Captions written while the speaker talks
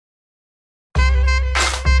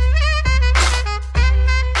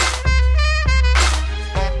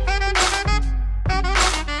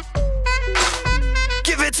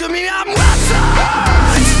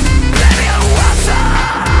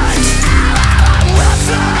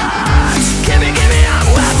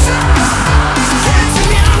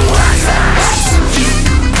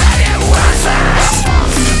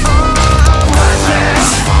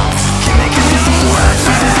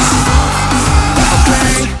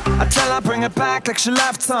bring it back like she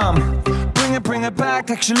left some. Bring it back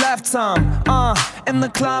like she left some. In the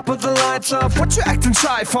club with the lights off, what you acting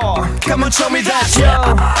shy for? Come on, show me that,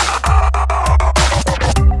 yo.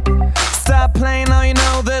 Stop playing, now you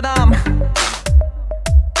know that I'm.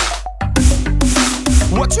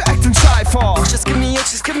 What you acting shy for? Just give me you,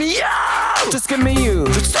 just give me you. Just give me you.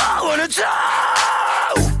 That's all I wanna do.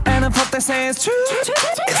 And if what they say is true, if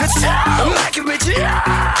it's true, I can reach you.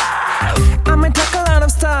 I might talk a lot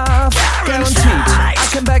of stuff, guaranteed I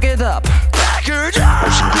can back it up. Back it up.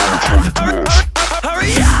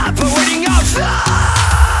 Hurry up, I'm waiting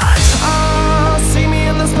outside. See me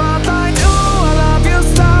in the spotlight. Ooh, I love your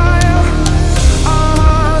style.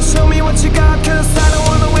 Show me what you got, 'cause I don't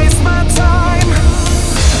wanna waste my time.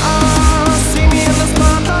 See me in the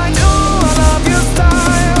spotlight. Ooh, I love your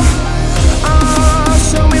style.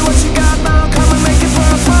 Show me what you got now, come and make it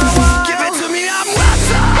worth my while. Give it to me, I'm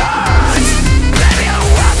outside. Baby, I'm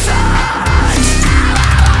outside.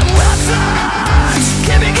 I'm outside.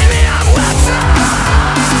 Give me, I'm outside.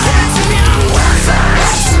 Give it to me, I'm outside.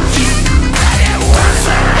 Baby, I'm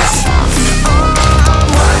outside. I'm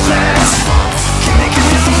outside. Give me, I'm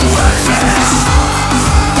outside.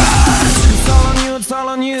 It's all on you, it's all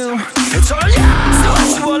on you. It's all on you, so what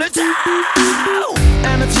you wanna do?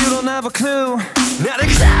 And if you don't have a clue, not a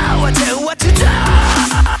clue, I tell you what to do.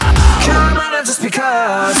 Come on, just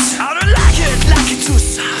because I don't like it too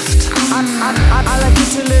soft. I like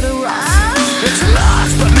it a little